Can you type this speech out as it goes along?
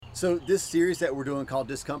So this series that we're doing called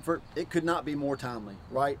Discomfort, it could not be more timely,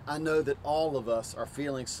 right? I know that all of us are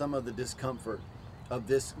feeling some of the discomfort of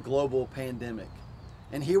this global pandemic.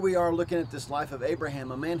 And here we are looking at this life of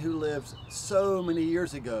Abraham, a man who lived so many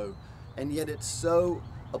years ago, and yet it's so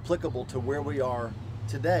applicable to where we are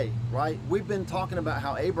today, right? We've been talking about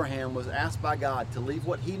how Abraham was asked by God to leave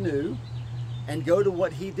what he knew and go to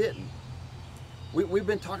what he didn't. We've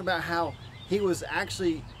been talking about how he was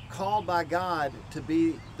actually called by God to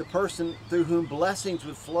be the person through whom blessings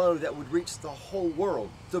would flow that would reach the whole world.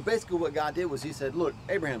 So basically what God did was he said, look,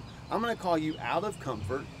 Abraham, I'm going to call you out of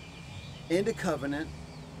comfort into covenant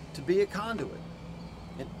to be a conduit.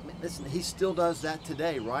 And listen, he still does that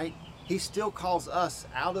today, right? He still calls us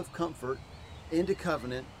out of comfort into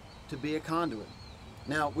covenant to be a conduit.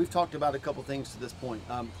 Now, we've talked about a couple things to this point.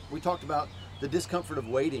 We talked about the discomfort of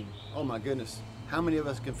waiting. Oh my goodness, how many of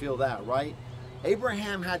us can feel that, right?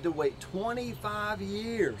 Abraham had to wait 25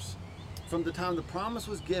 years from the time the promise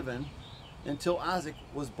was given until Isaac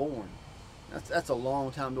was born. That's a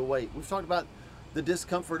long time to wait. We've talked about the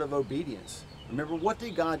discomfort of obedience. Remember, what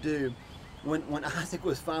did God do when Isaac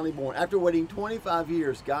was finally born? After waiting 25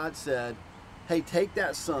 years, God said, hey, take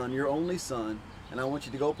that son, your only son, and I want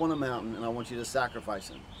you to go up on a mountain and I want you to sacrifice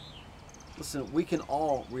him. Listen, we can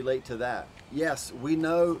all relate to that. Yes, we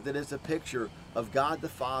know that it's a picture of God the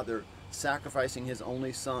Father sacrificing his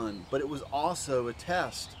only son, but it was also a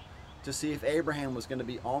test to see if Abraham was going to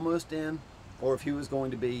be almost in or if he was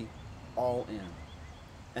going to be all in.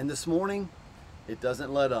 And this morning, it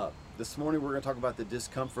doesn't let up. This morning we're going to talk about the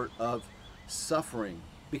discomfort of suffering,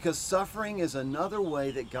 because suffering is another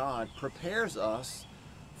way that God prepares us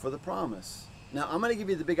for the promise. Now, I'm going to give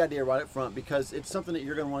you the big idea right up front because it's something that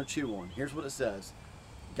you're going to want to chew on. Here's what it says.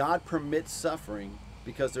 God permits suffering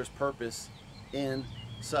because there's purpose in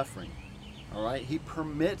suffering. All right? He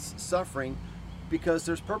permits suffering because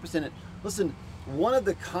there's purpose in it. Listen, one of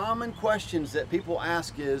the common questions that people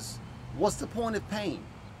ask is, what's the point of pain?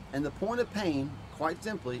 And the point of pain, quite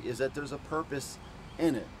simply, is that there's a purpose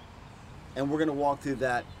in it. And we're going to walk through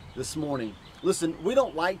that this morning. Listen, we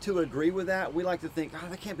don't like to agree with that. We like to think, oh,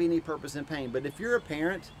 there can't be any purpose in pain. But if you're a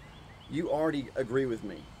parent, you already agree with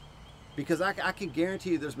me. Because I can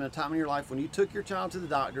guarantee you there's been a time in your life when you took your child to the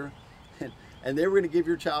doctor and they were going to give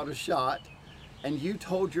your child a shot, and you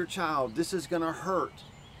told your child, this is going to hurt.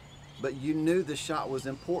 But you knew the shot was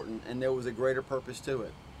important and there was a greater purpose to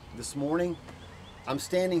it. This morning, I'm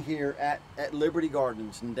standing here at Liberty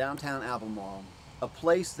Gardens in downtown Albemarle, a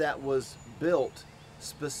place that was built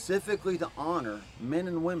specifically to honor men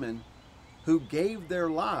and women who gave their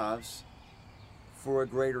lives for a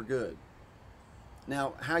greater good.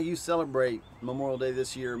 Now, how you celebrate Memorial Day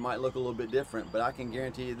this year might look a little bit different, but I can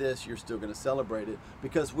guarantee you this, you're still going to celebrate it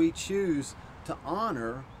because we choose to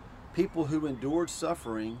honor people who endured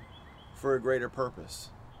suffering for a greater purpose.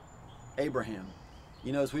 Abraham,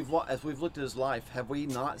 you know, as we've looked at his life, have we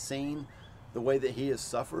not seen the way that he has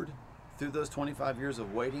suffered through those 25 years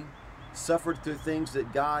of waiting? Suffered through things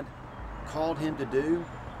that God called him to do?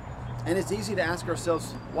 And it's easy to ask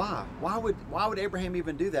ourselves, why? Why would Abraham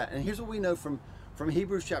even do that? And here's what we know from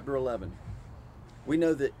Hebrews chapter 11. We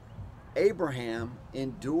know that Abraham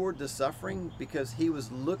endured the suffering because he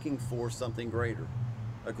was looking for something greater,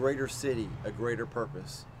 a greater city, a greater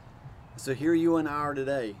purpose. So here you and I are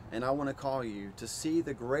today, and I want to call you to see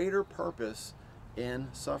the greater purpose in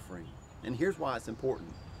suffering. And here's why it's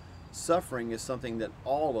important. Suffering is something that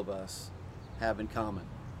all of us have in common.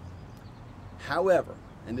 However,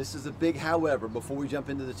 and this is a big however before we jump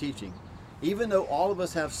into the teaching, even though all of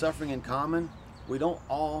us have suffering in common, we don't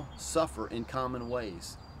all suffer in common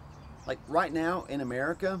ways. Like right now in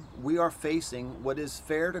America, we are facing what is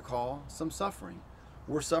fair to call some suffering.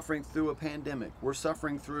 We're suffering through a pandemic. We're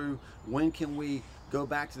suffering through when can we go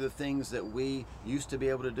back to the things that we used to be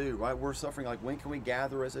able to do, right? We're suffering like when can we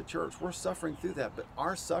gather as a church? We're suffering through that, but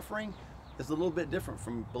our suffering is a little bit different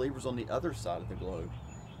from believers on the other side of the globe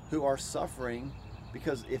who are suffering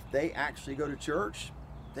because if they actually go to church,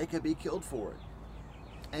 they could be killed for it.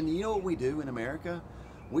 And you know what we do in America?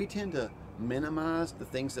 We tend to minimize the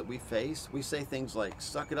things that we face. We say things like,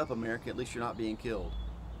 suck it up, America, at least you're not being killed.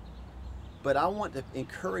 But I want to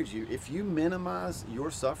encourage you, if you minimize your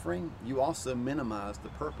suffering, you also minimize the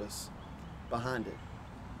purpose behind it.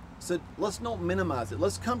 So let's not minimize it.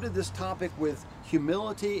 Let's come to this topic with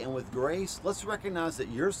humility and with grace. Let's recognize that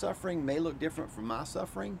your suffering may look different from my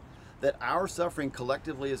suffering, that our suffering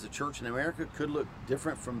collectively as a church in America could look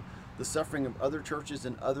different from the suffering of other churches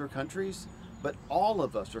in other countries, but all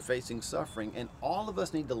of us are facing suffering and all of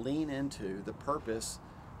us need to lean into the purpose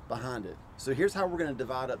behind it. So here's how we're going to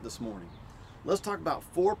divide up this morning. Let's talk about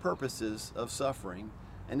 4 purposes of suffering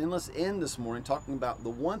And then let's end this morning talking about the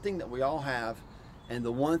one thing that we all have and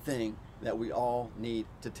the one thing that we all need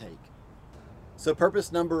to take. So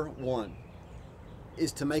purpose number 1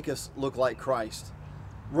 is to make us look like Christ.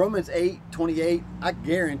 Romans 8:28, I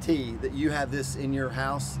guarantee that you have this in your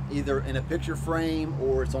house, either in a picture frame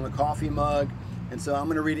or it's on a coffee mug. And so I'm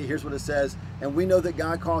going to read it. Here's what it says. And we know that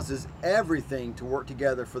God causes everything to work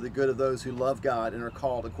together for the good of those who love God and are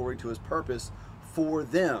called according to his purpose for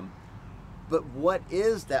them. But what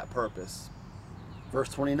is that purpose? Verse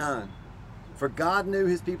 29. For God knew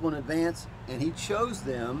his people in advance, and he chose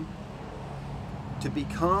them to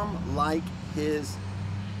become like his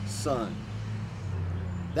son.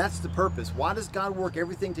 That's the purpose. Why does God work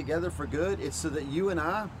everything together for good? It's so that you and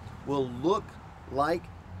I will look like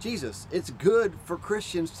Jesus. It's good for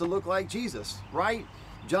Christians to look like Jesus, right?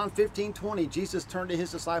 John 15:20, Jesus turned to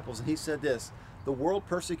his disciples and he said this, the world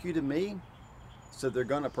persecuted me, so they're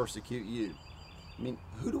going to persecute you. I mean,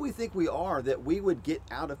 who do we think we are that we would get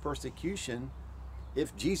out of persecution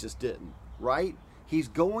if Jesus didn't, right? He's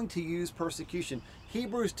going to use persecution.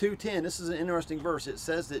 Hebrews 2:10, this is an interesting verse. It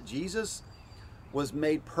says that Jesus was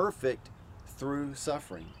made perfect through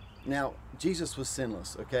suffering. Now, Jesus was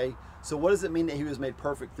sinless, okay? So what does it mean that he was made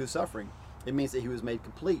perfect through suffering? It means that he was made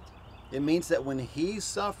complete. It means that when he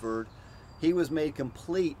suffered, he was made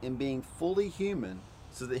complete in being fully human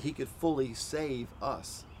so that he could fully save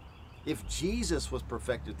us. If Jesus was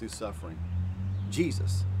perfected through suffering,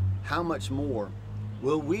 Jesus, how much more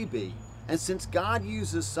will we be? And since God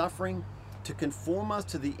uses suffering to conform us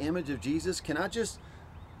to the image of Jesus, can I just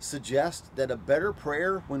suggest that a better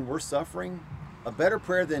prayer when we're suffering, a better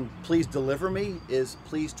prayer than please deliver me, is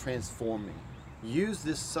please transform me. Use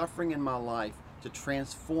this suffering in my life to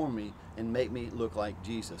transform me and make me look like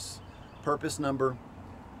Jesus. Purpose number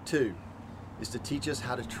 2 is to teach us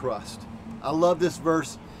how to trust. I love this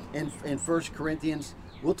verse in 1 Corinthians.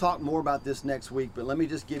 We'll talk more about this next week, but let me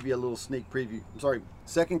just give you a little sneak preview.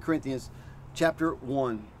 2 Corinthians chapter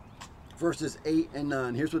 1, verses 8 and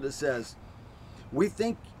 9. Here's what it says. We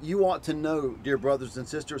think you ought to know, dear brothers and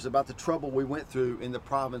sisters, about the trouble we went through in the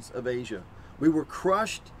province of Asia. We were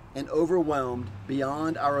crushed and overwhelmed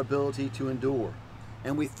beyond our ability to endure,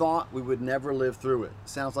 and we thought we would never live through it.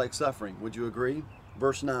 Sounds like suffering. Would you agree?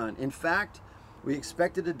 Verse 9. In fact, we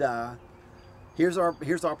expected to die. Here's our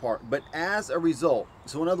part. But as a result,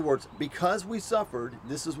 so in other words, because we suffered,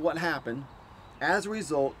 this is what happened. As a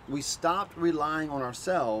result, we stopped relying on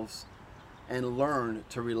ourselves and learned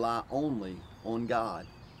to rely only on God.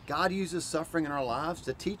 God uses suffering in our lives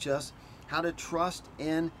to teach us how to trust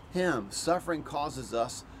in him. Suffering causes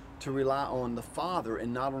us to rely on the Father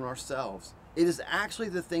and not on ourselves. It is actually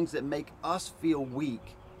the things that make us feel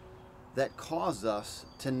weak that cause us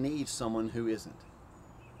to need someone who isn't.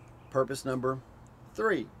 Purpose number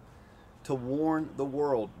 3, to warn the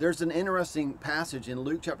world. There's an interesting passage in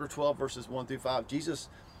Luke chapter 12, verses 1 through 5. Jesus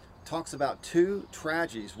talks about 2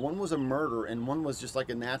 tragedies. One was a murder and one was just like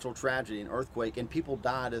a natural tragedy, an earthquake, and people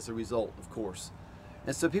died as a result, of course.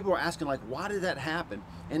 And so people are asking, like, why did that happen?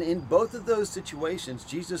 And in both of those situations,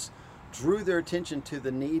 Jesus drew their attention to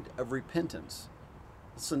the need of repentance.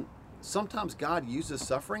 Listen, sometimes God uses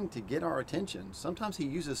suffering to get our attention. Sometimes he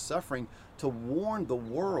uses suffering to warn the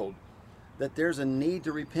world that there's a need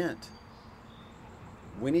to repent.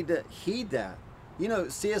 We need to heed that. You know,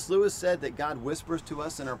 C.S. Lewis said that God whispers to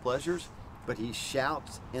us in our pleasures, but he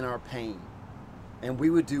shouts in our pain. And we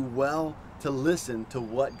would do well to listen to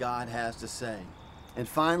what God has to say. And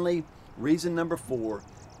finally, reason number 4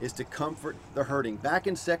 is to comfort the hurting. Back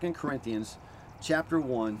in 2 Corinthians chapter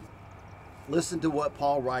 1, listen to what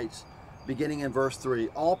Paul writes beginning in verse 3.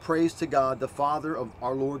 All praise to God, the Father of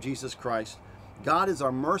our Lord Jesus Christ. God is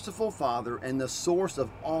our merciful Father and the source of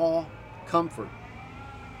all comfort.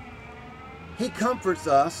 He comforts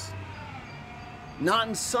us, not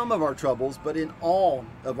in some of our troubles, but in all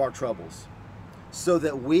of our troubles, so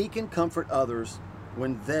that we can comfort others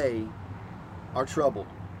when they are troubled.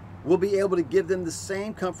 We'll be able to give them the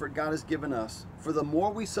same comfort God has given us. For the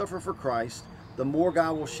more we suffer for Christ, the more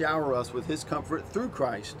God will shower us with his comfort through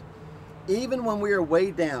Christ. Even when we are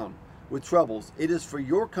weighed down with troubles, it is for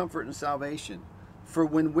your comfort and salvation. For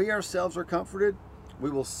when we ourselves are comforted,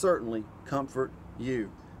 we will certainly comfort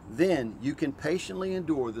you. Then you can patiently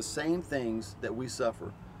endure the same things that we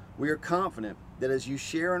suffer. We are confident that as you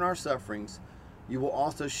share in our sufferings, you will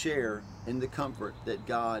also share in the comfort that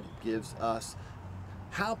God gives us.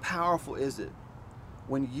 How powerful is it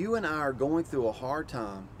when you and I are going through a hard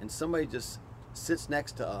time and somebody just sits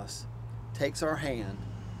next to us, takes our hand,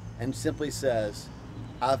 and simply says,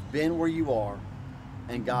 I've been where you are,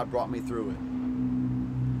 and God brought me through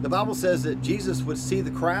it. The Bible says that Jesus would see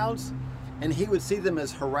the crowds, and he would see them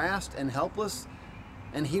as harassed and helpless,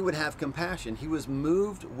 and he would have compassion. He was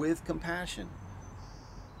moved with compassion.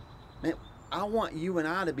 Man, I want you and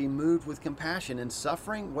I to be moved with compassion. And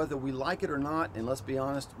suffering, whether we like it or not, and let's be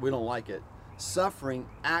honest, we don't like it. Suffering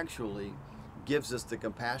actually gives us the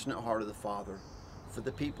compassionate heart of the Father for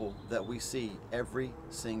the people that we see every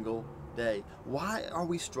single day. Why are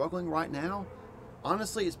we struggling right now?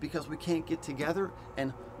 Honestly, it's because we can't get together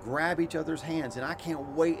and grab each other's hands, and I can't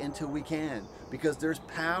wait until we can, because there's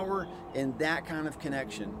power in that kind of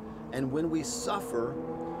connection. And when we suffer,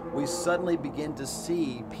 we suddenly begin to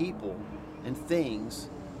see people and things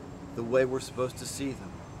the way we're supposed to see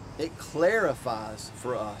them. It clarifies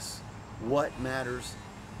for us what matters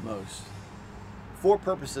most. 4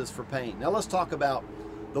 purposes for pain. Now let's talk about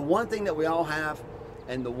the one thing that we all have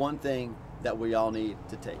and the one thing that we all need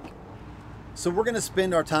to take. So we're going to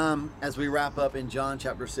spend our time as we wrap up in John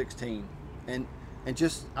chapter 16. And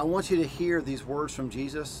just, I want you to hear these words from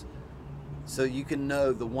Jesus so you can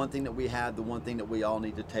know the one thing that we have, the one thing that we all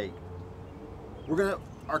need to take.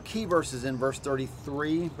 Our key verse is in verse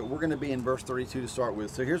 33, but we're going to be in verse 32 to start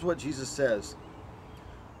with. So here's what Jesus says.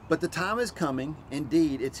 But the time is coming,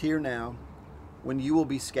 indeed, it's here now, when you will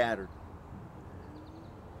be scattered.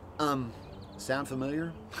 Sound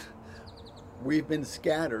familiar? We've been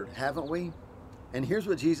scattered, haven't we? And here's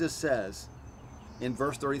what Jesus says in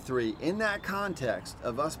verse 33. In that context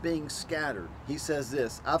of us being scattered, he says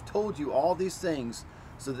this: I've told you all these things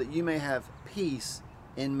so that you may have peace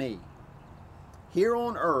in me. Here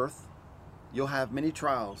on earth, you'll have many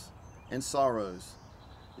trials and sorrows.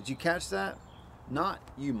 Did you catch that? Not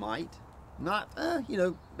you might. Not,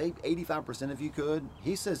 maybe 85% of you could.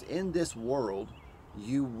 He says in this world,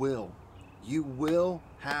 you will. You will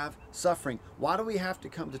have suffering. Why do we have to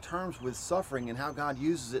come to terms with suffering and how God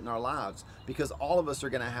uses it in our lives? Because all of us are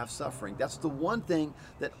going to have suffering. That's the one thing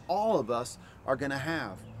that all of us are going to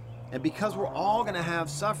have. And because we're all going to have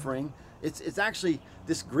suffering, it's actually,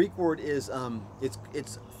 this Greek word is,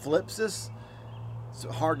 it's phlipsis. It's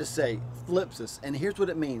hard to say, phlipsis. And here's what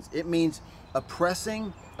it means. It means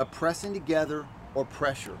oppressing together, or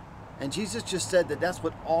pressure. And Jesus just said that that's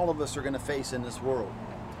what all of us are going to face in this world.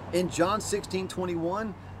 In John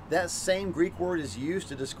 16:21, that same Greek word is used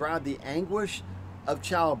to describe the anguish of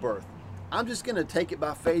childbirth. I'm just going to take it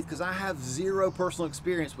by faith because I have zero personal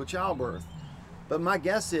experience with childbirth. But my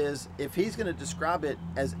guess is if he's going to describe it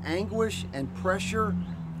as anguish and pressure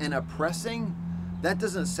and oppressing, that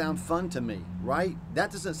doesn't sound fun to me, right?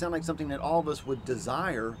 That doesn't sound like something that all of us would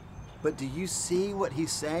desire. But do you see what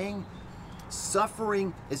he's saying?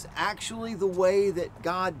 Suffering is actually the way that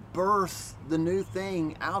God births the new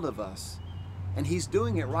thing out of us. And he's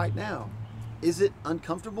doing it right now. Is it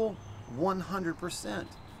uncomfortable? 100%.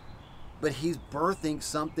 But he's birthing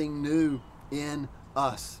something new in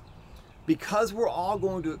us. Because we're all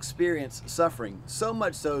going to experience suffering, so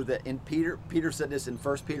much so that in Peter said this in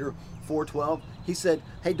 1 Peter 4:12. He said,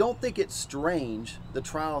 hey, don't think it's strange, the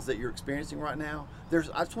trials that you're experiencing right now.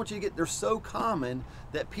 I just want you to get, they're so common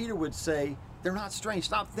that Peter would say, they're not strange.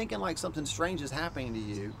 Stop thinking like something strange is happening to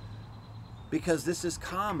you, because this is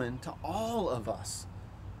common to all of us.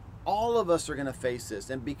 All of us are going to face this.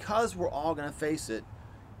 And because we're all going to face it,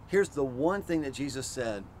 here's the one thing that Jesus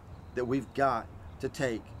said that we've got to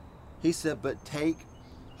take. He said, but take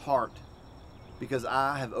heart, because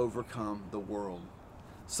I have overcome the world.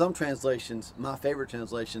 Some translations, my favorite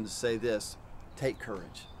translations, say this: take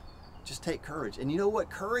courage. Just take courage. And you know what?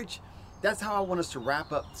 Courage, that's how I want us to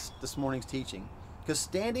wrap up this morning's teaching. Because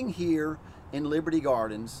standing here in Liberty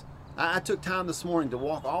Gardens, I took time this morning to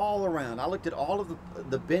walk all around. I looked at all of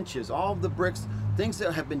the benches, all of the bricks, things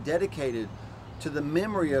that have been dedicated to the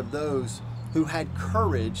memory of those who had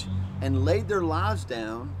courage and laid their lives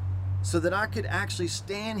down so that I could actually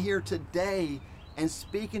stand here today and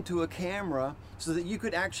speak into a camera, so that you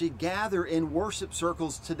could actually gather in worship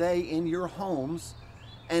circles today in your homes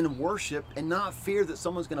and worship and not fear that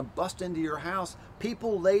someone's going to bust into your house.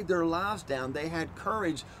 People laid their lives down. They had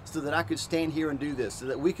courage so that I could stand here and do this, so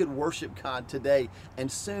that we could worship God today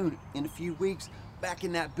and soon, in a few weeks, back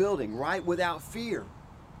in that building, right? Without fear.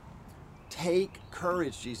 Take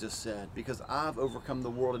courage, Jesus said, because I've overcome the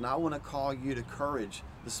world. And I want to call you to courage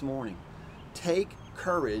this morning. Take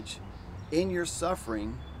courage in your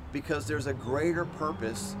suffering, because there's a greater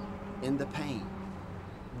purpose in the pain.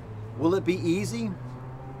 Will it be easy?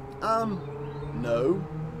 No.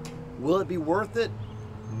 Will it be worth it?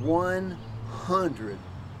 100%.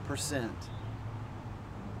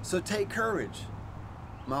 So take courage,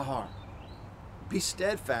 my heart. Be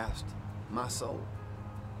steadfast, my soul.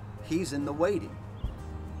 He's in the waiting.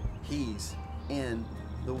 He's in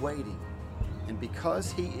the waiting. And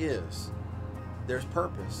because he is, there's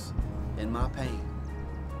purpose in my pain.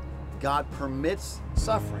 God permits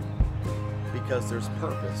suffering because there's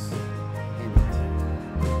purpose in it.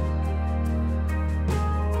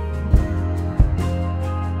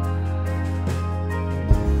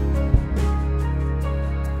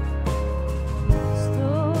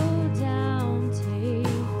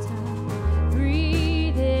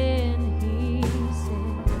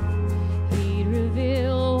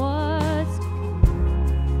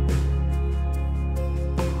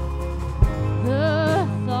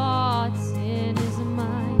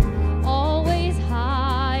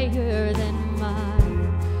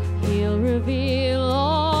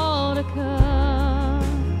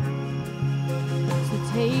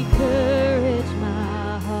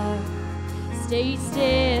 Stay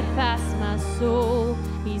steadfast, my soul.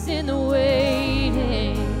 He's in the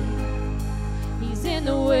waiting. He's in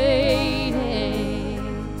the waiting.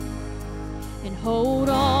 And hold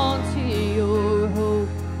on to your hope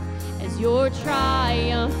as your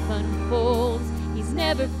triumph unfolds. He's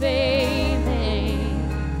never failing.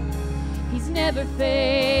 He's never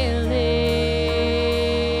failing.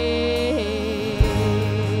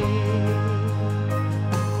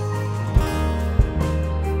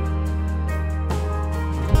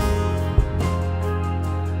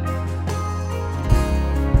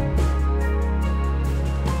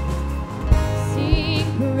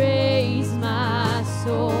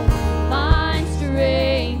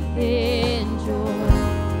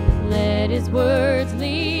 His words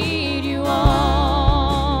lead you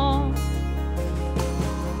on.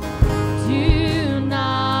 Do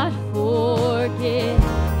not forget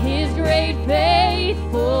his great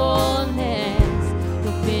faithfulness.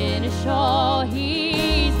 He'll finish all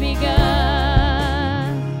he's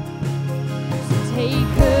begun. So take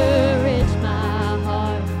courage, my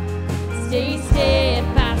heart. Stay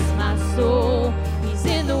steadfast, my soul. He's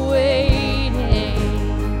in the waiting.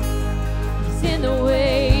 He's in the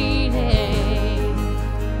waiting.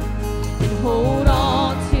 Hold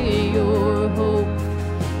on to your hope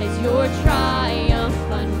as your triumph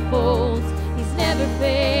unfolds. He's never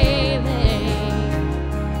failing.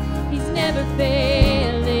 He's never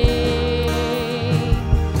failing.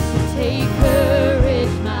 So take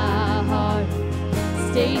courage, my heart.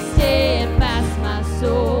 Stay steadfast, my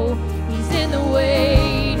soul. He's in the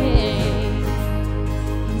waiting.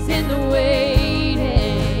 He's in the waiting.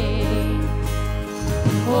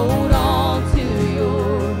 Hold on to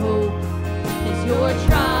your hope. Your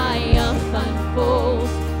triumph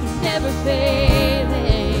unfolds. He's never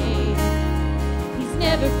failing. He's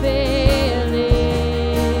never failing.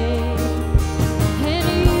 And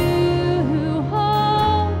you who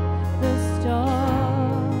hold the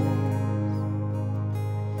stars,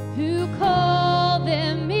 who call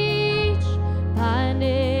them each by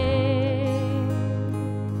name,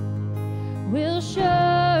 will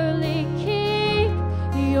surely keep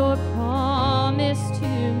your promise to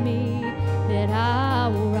me, that I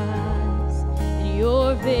will rise in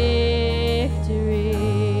your victory.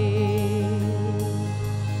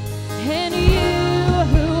 And you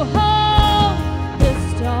who hold the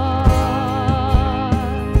stars,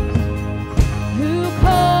 who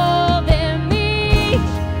call them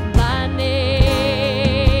each by name,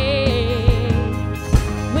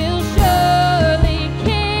 will surely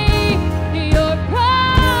keep your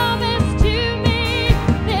promise to me,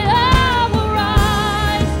 that I will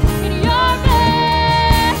rise in your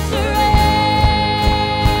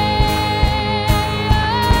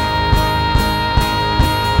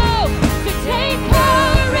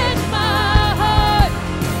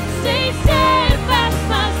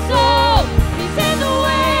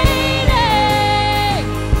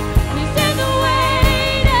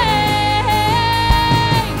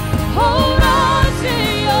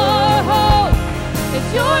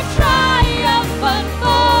your triumph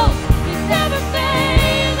unfolds. He's never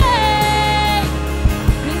failing.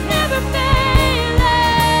 He's never failing.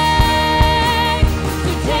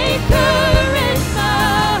 So take courage,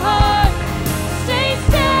 my heart. Stay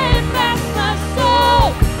steadfast, my soul.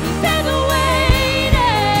 He's ever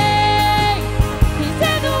waiting. He's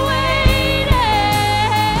ever waiting.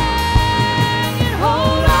 And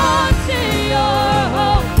hold on to your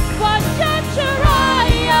hope. Watch your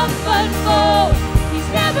triumph unfold.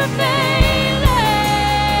 Never fail.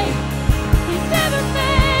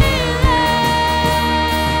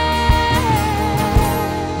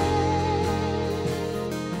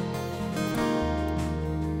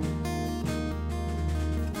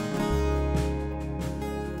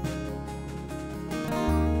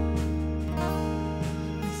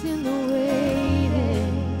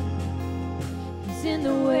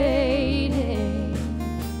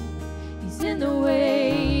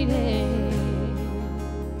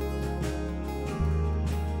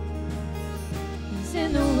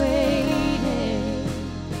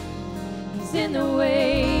 in the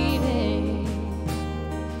waiting.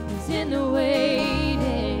 He's in the waiting.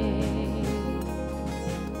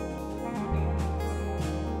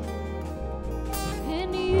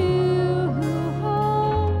 And you who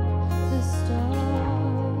hold the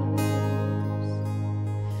stars,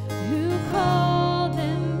 who call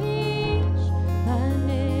them each by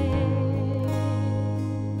name,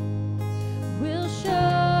 will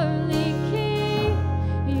surely keep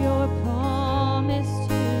your promise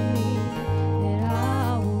to me that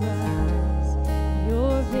I'll rise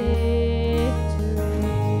your victory.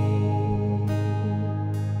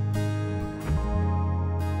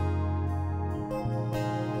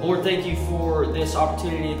 Lord, thank you for this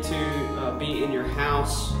opportunity to be in your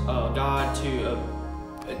house, God, to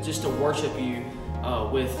just to worship you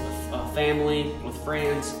with family, with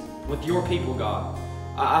friends, with your people, God.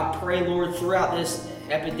 I pray, Lord, throughout this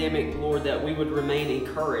epidemic, Lord, that we would remain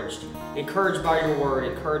encouraged by your word,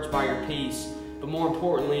 encouraged by your peace, but more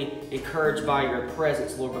importantly, encouraged by your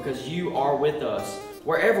presence, Lord, because you are with us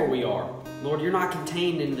wherever we are. Lord, you're not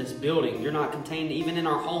contained in this building. You're not contained even in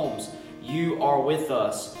our homes. You are with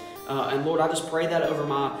us. And Lord, I just pray that over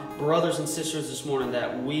my brothers and sisters this morning,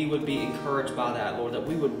 that we would be encouraged by that, Lord, that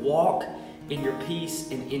we would walk in your peace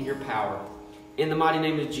and in your power. In the mighty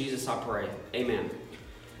name of Jesus, I pray. Amen.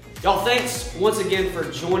 Y'all, thanks once again for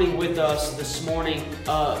joining with us this morning.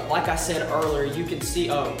 Like I said earlier, you can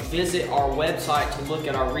visit our website to look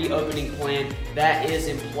at our reopening plan that is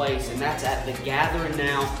in place, and that's at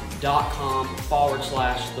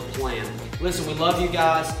thegatheringnow.com/the plan. Listen, we love you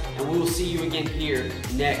guys, and we will see you again here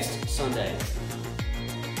next Sunday.